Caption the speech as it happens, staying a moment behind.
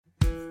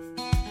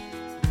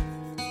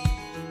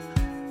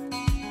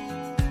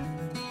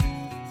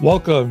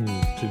Welcome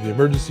to the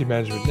Emergency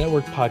Management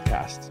Network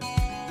podcast,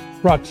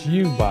 brought to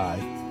you by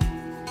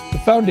the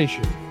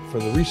Foundation for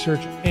the Research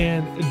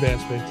and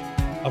Advancement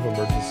of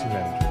Emergency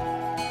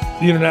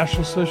Management, the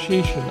International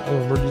Association of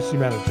Emergency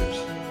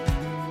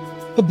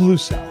Managers, the Blue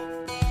Cell,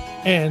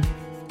 and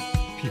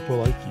people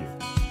like you.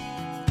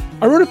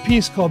 I wrote a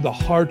piece called The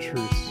Hard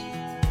Truths,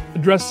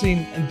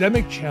 addressing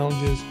endemic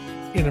challenges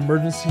in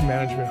emergency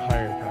management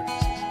hiring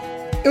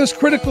practices. It was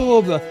critical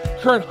of the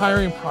current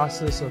hiring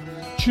process of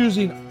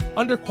choosing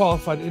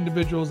underqualified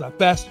individuals at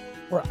best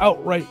or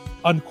outright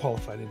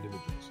unqualified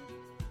individuals.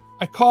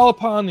 I call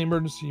upon the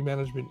emergency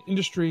management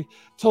industry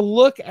to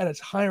look at its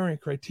hiring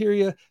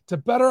criteria to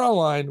better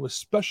align with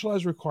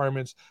specialized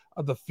requirements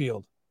of the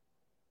field.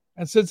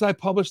 And since I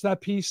published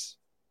that piece,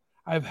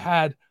 I've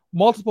had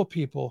multiple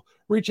people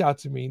reach out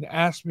to me and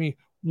ask me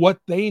what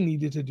they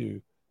needed to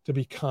do to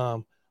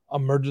become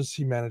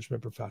emergency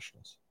management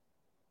professionals.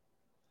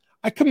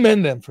 I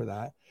commend them for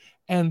that,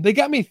 and they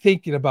got me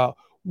thinking about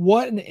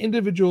what an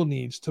individual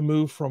needs to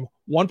move from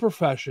one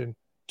profession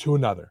to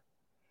another.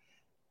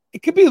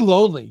 It could be a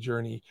lonely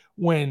journey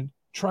when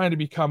trying to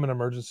become an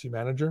emergency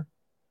manager.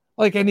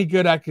 Like any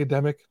good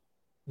academic,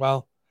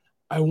 well,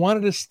 I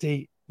wanted to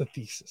state the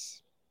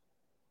thesis.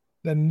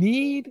 The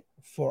need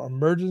for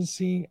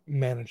emergency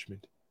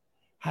management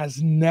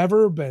has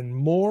never been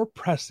more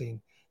pressing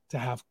to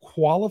have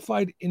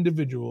qualified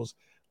individuals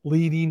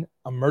leading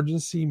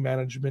emergency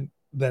management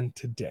than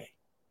today.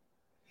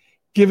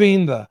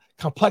 Given the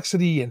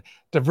complexity and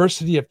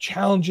diversity of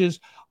challenges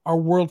our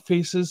world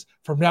faces,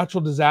 from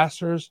natural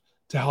disasters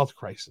to health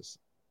crises,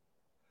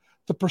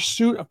 the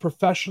pursuit of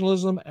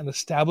professionalism and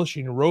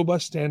establishing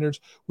robust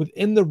standards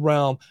within the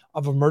realm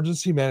of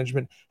emergency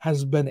management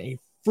has been a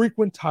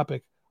frequent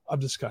topic of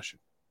discussion.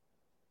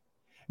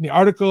 In the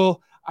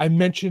article I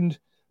mentioned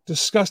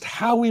discussed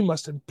how we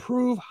must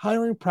improve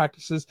hiring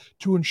practices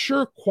to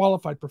ensure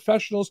qualified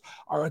professionals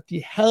are at the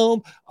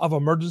helm of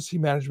emergency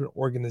management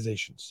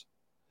organizations.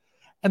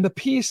 And the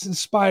piece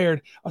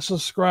inspired a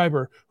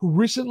subscriber who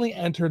recently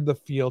entered the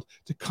field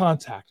to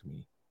contact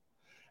me.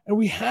 And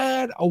we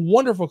had a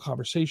wonderful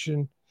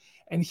conversation,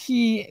 and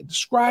he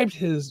described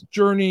his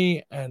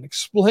journey and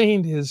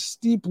explained his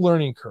steep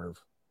learning curve.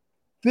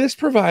 This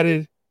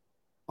provided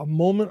a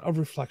moment of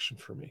reflection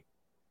for me.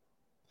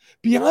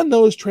 Beyond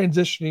those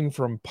transitioning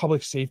from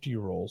public safety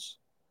roles,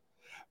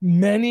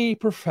 many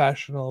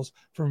professionals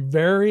from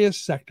various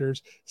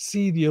sectors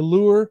see the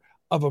allure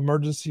of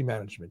emergency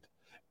management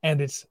and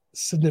its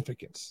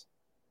significance.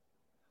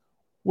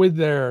 With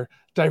their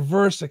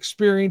diverse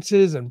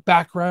experiences and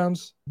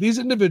backgrounds, these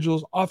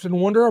individuals often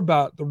wonder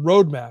about the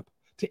roadmap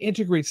to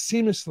integrate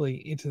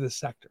seamlessly into the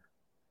sector.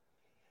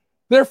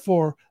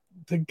 Therefore,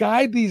 to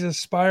guide these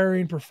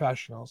aspiring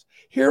professionals,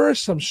 here are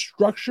some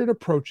structured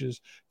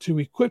approaches to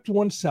equip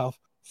oneself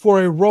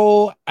for a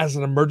role as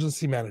an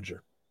emergency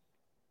manager.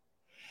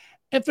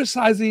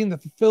 Emphasizing the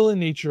fulfilling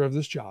nature of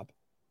this job,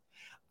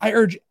 I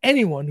urge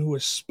anyone who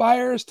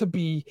aspires to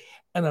be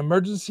an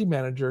emergency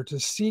manager to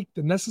seek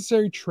the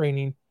necessary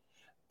training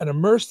and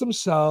immerse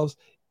themselves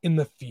in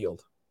the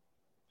field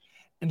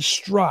and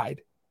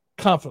stride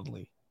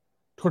confidently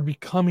toward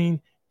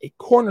becoming a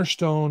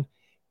cornerstone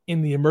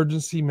in the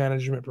emergency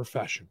management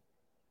profession.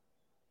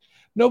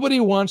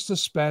 Nobody wants to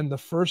spend the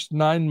first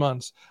 9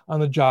 months on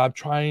the job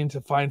trying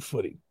to find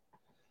footing.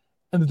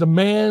 And the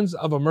demands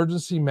of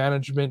emergency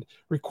management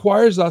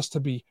requires us to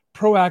be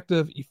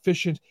proactive,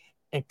 efficient,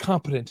 and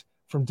competent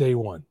from day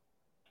one.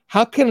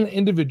 How can an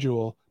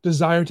individual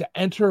desiring to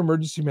enter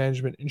emergency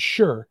management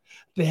ensure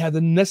they have the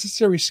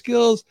necessary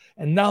skills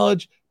and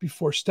knowledge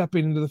before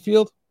stepping into the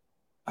field?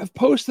 I've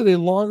posted a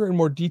longer and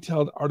more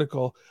detailed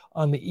article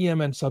on the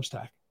EMN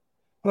Substack,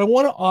 but I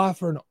want to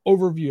offer an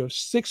overview of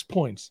 6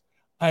 points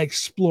I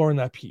explore in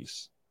that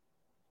piece.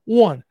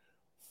 1,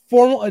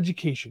 formal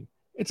education.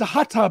 It's a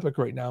hot topic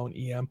right now in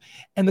EM,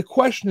 and the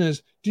question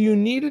is, do you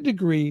need a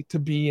degree to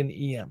be an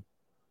EM?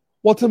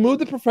 Well, to move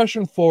the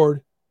profession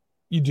forward,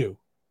 you do.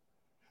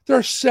 There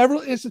are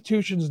several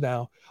institutions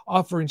now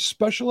offering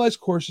specialized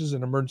courses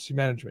in emergency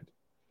management,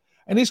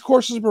 and these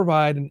courses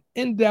provide an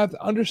in-depth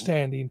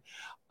understanding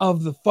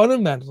of the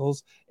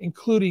fundamentals,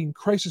 including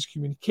crisis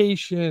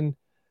communication,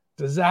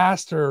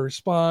 disaster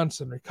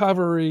response and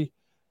recovery,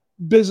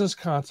 business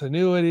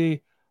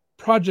continuity,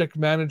 project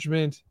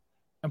management,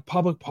 and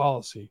public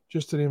policy,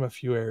 just to name a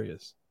few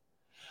areas.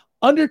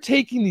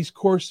 Undertaking these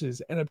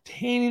courses and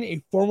obtaining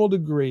a formal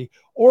degree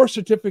or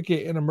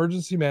certificate in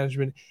emergency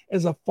management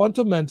is a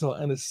fundamental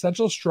and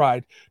essential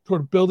stride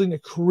toward building a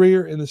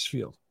career in this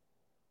field.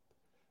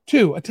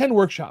 2, attend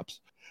workshops.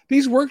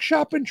 These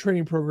workshop and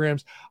training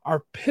programs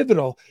are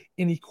pivotal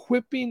in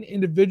equipping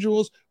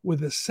individuals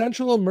with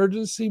essential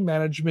emergency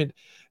management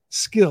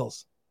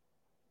skills.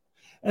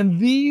 And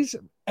these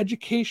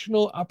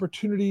educational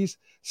opportunities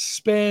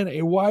span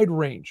a wide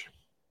range,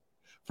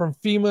 from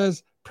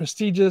FEMA's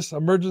prestigious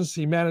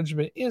Emergency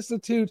Management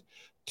Institute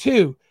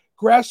to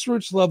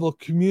grassroots level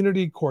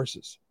community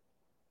courses.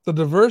 The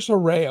diverse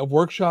array of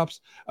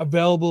workshops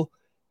available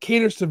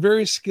caters to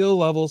various skill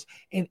levels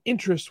and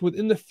interests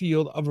within the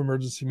field of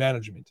emergency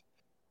management.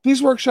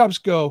 These workshops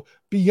go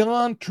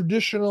beyond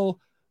traditional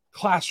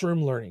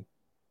classroom learning.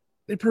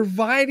 They're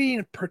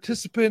providing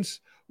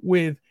participants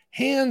with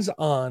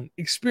hands-on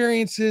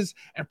experiences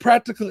and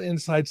practical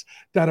insights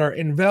that are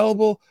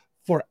invaluable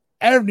for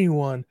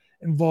everyone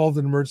involved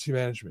in emergency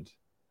management.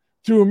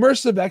 Through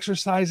immersive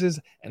exercises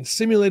and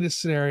simulated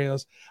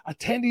scenarios,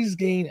 attendees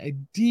gain a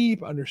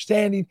deep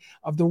understanding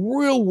of the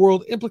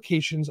real-world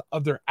implications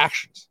of their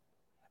actions.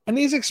 And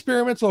these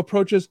experimental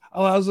approaches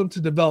allows them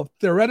to develop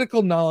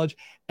theoretical knowledge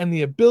and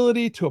the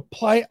ability to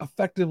apply it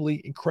effectively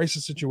in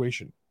crisis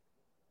situations.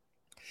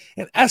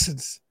 In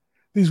essence,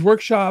 these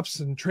workshops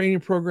and training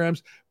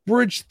programs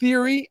bridge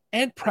theory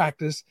and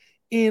practice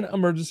in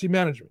emergency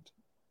management.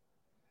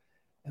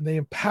 And they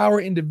empower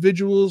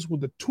individuals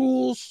with the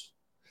tools,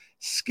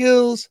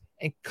 skills,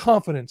 and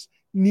confidence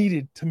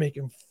needed to make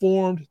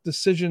informed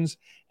decisions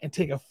and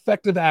take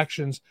effective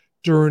actions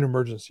during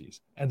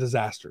emergencies and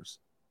disasters,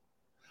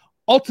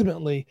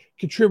 ultimately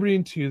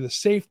contributing to the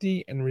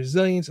safety and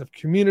resilience of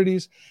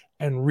communities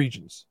and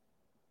regions.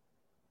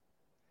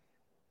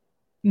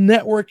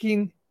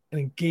 Networking and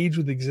engage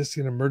with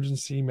existing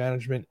emergency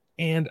management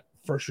and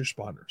first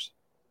responders.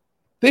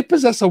 They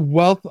possess a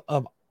wealth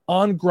of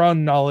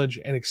on-ground knowledge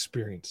and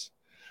experience.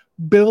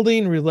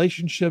 Building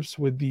relationships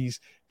with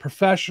these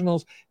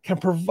professionals can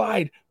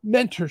provide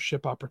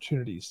mentorship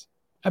opportunities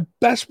and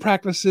best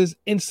practices,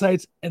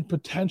 insights, and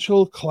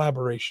potential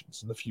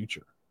collaborations in the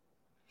future.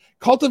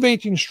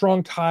 Cultivating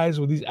strong ties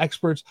with these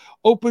experts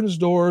opens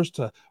doors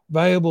to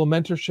valuable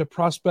mentorship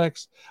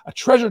prospects, a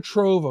treasure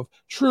trove of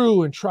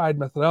true and tried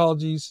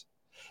methodologies,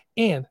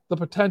 and the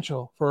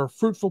potential for a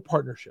fruitful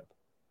partnership.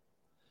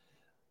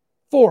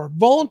 4,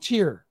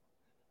 volunteer.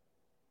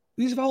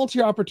 These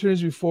volunteer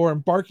opportunities before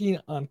embarking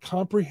on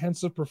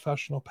comprehensive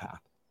professional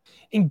path.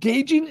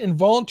 Engaging in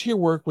volunteer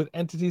work with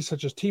entities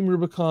such as Team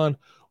Rubicon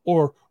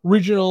or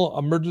regional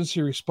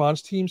emergency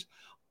response teams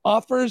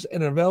offers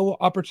an available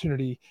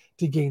opportunity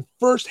to gain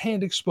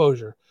firsthand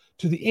exposure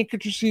to the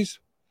intricacies,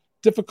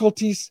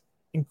 difficulties,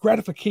 and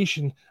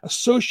gratification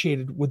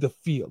associated with the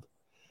field.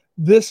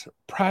 This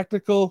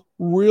practical,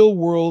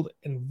 real-world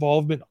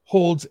involvement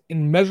holds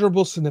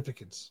immeasurable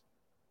significance.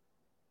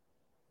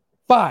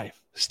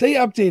 5, stay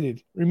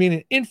updated.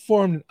 Remaining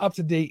informed and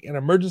up-to-date in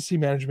emergency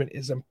management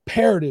is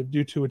imperative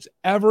due to its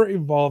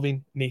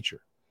ever-evolving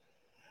nature.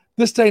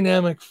 This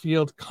dynamic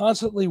field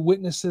constantly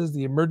witnesses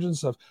the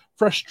emergence of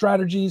fresh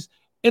strategies,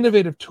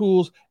 innovative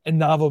tools, and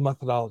novel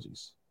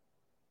methodologies.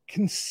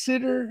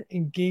 Consider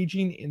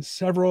engaging in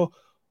several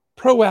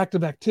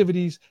proactive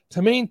activities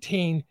to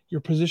maintain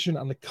your position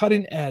on the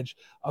cutting edge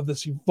of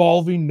this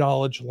evolving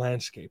knowledge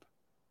landscape.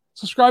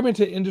 Subscribing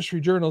to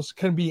industry journals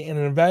can be an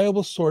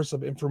invaluable source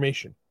of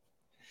information.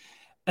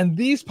 And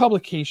these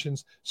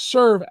publications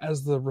serve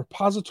as the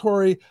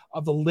repository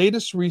of the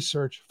latest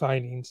research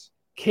findings,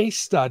 case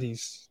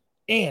studies,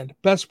 and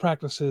best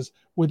practices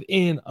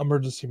within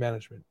emergency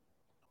management.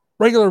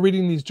 Regular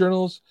reading these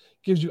journals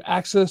gives you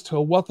access to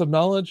a wealth of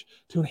knowledge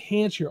to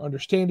enhance your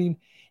understanding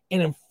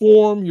and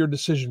inform your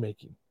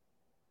decision-making.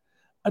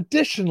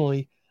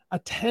 Additionally,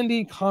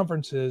 attending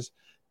conferences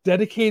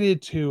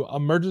dedicated to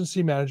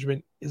emergency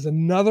management is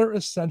another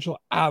essential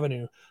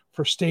avenue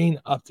for staying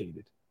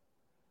updated.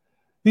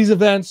 These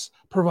events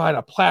provide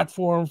a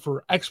platform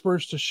for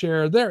experts to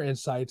share their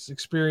insights,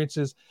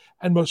 experiences,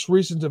 and most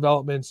recent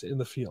developments in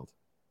the field.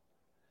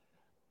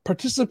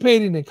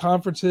 Participating in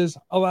conferences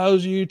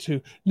allows you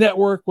to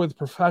network with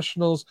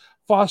professionals,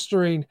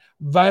 fostering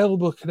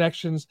valuable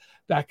connections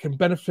that can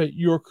benefit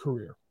your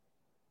career.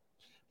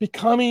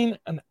 Becoming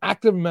an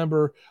active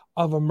member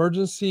of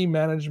emergency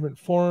management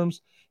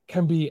forums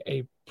can be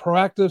a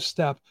proactive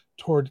step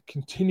toward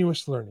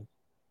continuous learning.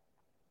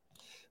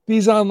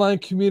 These online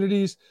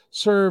communities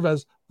serve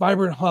as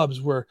vibrant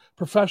hubs where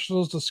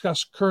professionals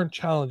discuss current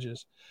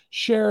challenges,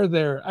 share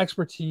their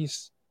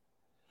expertise,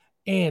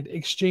 and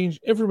exchange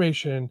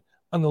information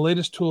on the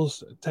latest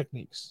tools and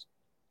techniques.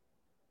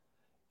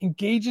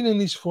 Engaging in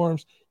these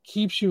forums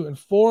keeps you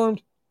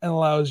informed and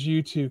allows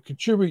you to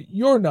contribute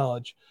your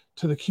knowledge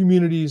to the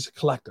community's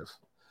collective.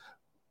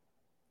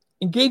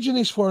 Engaging in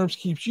these forums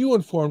keeps you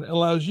informed and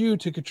allows you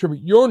to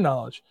contribute your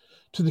knowledge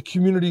to the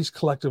community's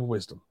collective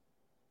wisdom.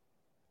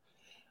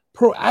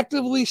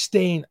 Proactively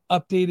staying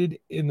updated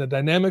in the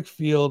dynamic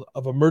field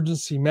of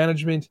emergency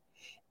management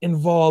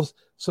involves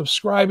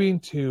subscribing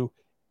to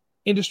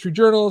industry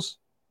journals,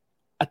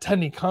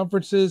 attending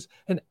conferences,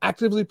 and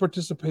actively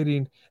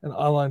participating in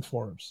online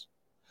forums.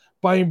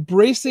 By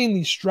embracing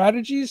these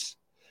strategies,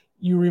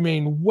 you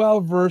remain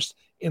well-versed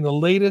in the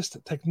latest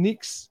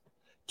techniques,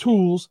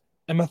 tools,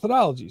 and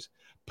methodologies,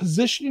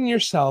 positioning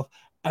yourself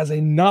as a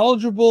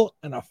knowledgeable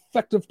and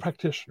effective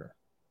practitioner.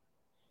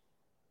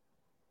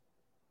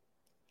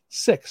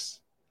 6,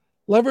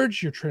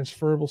 leverage your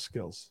transferable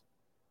skills.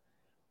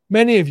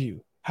 Many of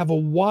you have a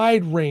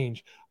wide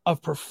range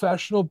of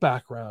professional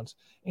backgrounds,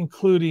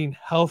 including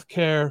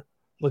healthcare,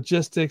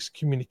 logistics,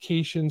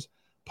 communications,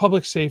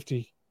 public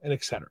safety, and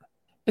etc.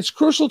 It's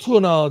crucial to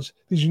acknowledge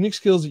these unique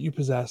skills that you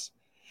possess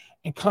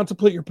and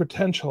contemplate your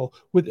potential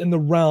within the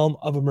realm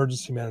of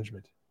emergency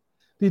management.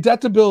 The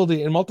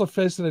adaptability and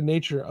multifaceted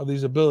nature of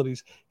these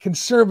abilities can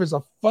serve as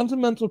a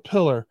fundamental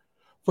pillar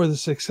for the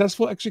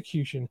successful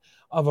execution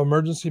of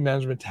emergency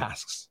management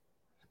tasks.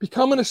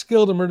 Becoming a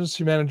skilled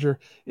emergency manager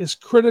is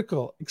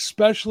critical,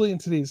 especially in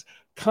today's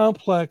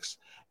complex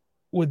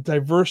with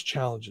diverse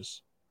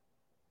challenges.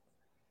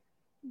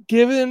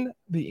 Given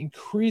the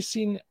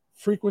increasing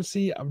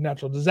frequency of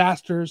natural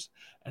disasters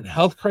and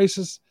health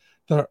crises,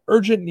 the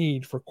urgent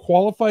need for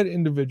qualified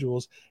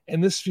individuals in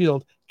this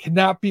field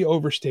cannot be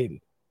overstated.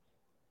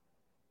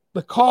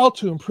 The call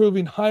to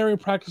improving hiring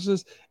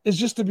practices is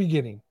just the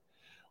beginning.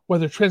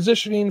 Whether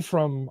transitioning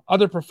from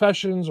other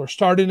professions or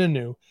starting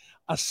anew,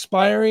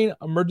 aspiring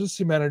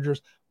emergency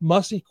managers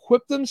must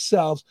equip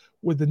themselves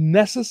with the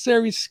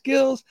necessary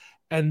skills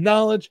and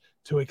knowledge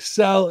to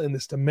excel in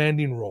this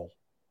demanding role.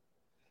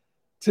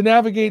 To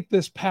navigate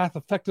this path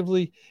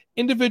effectively,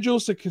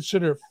 individuals should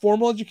consider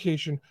formal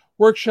education,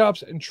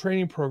 workshops, and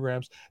training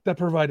programs that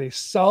provide a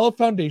solid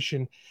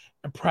foundation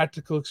and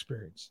practical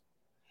experience.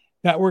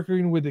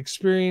 Networking with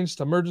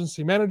experienced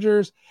emergency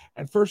managers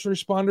and first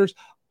responders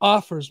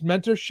offers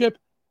mentorship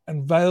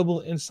and valuable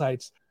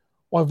insights,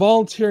 while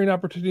volunteering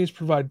opportunities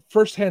provide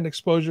firsthand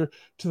exposure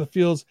to the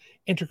field's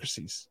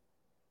intricacies.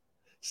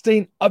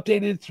 Staying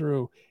updated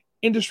through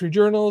industry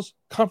journals,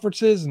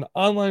 conferences, and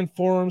online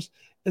forums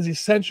is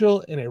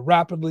essential in a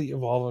rapidly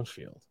evolving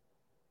field.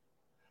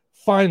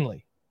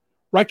 Finally,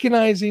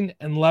 recognizing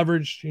and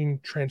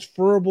leveraging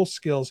transferable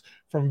skills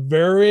from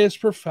various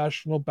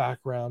professional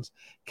backgrounds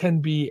can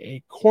be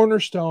a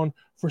cornerstone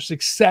for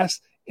success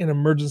in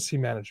emergency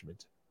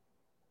management.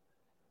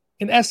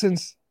 In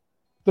essence,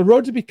 the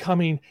road to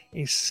becoming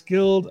a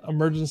skilled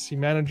emergency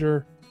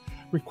manager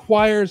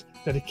requires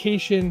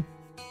dedication,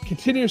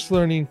 continuous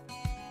learning,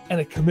 and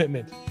a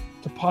commitment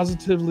to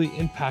positively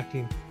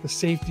impacting the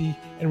safety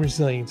and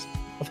resilience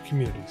of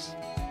communities.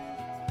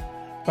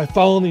 By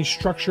following these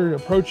structured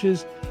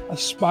approaches,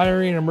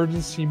 aspiring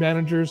emergency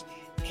managers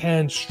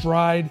can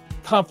stride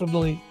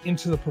confidently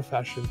into the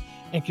profession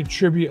and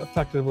contribute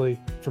effectively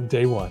from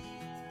day one.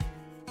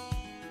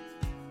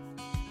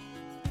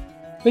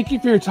 Thank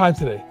you for your time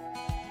today.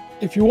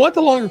 If you want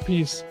the longer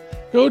piece,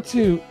 go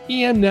to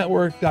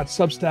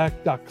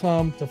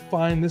emnetwork.substack.com to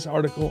find this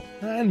article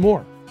and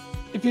more.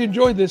 If you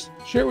enjoyed this,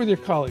 share it with your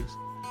colleagues.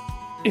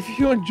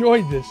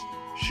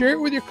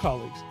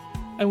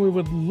 And we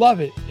would love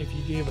it if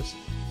you gave us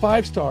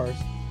 5 stars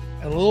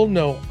and a little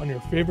note on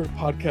your favorite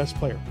podcast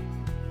player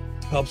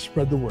to help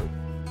spread the word.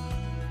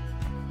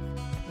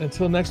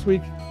 Until next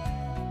week,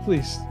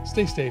 please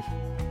stay safe,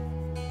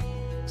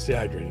 stay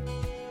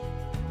hydrated.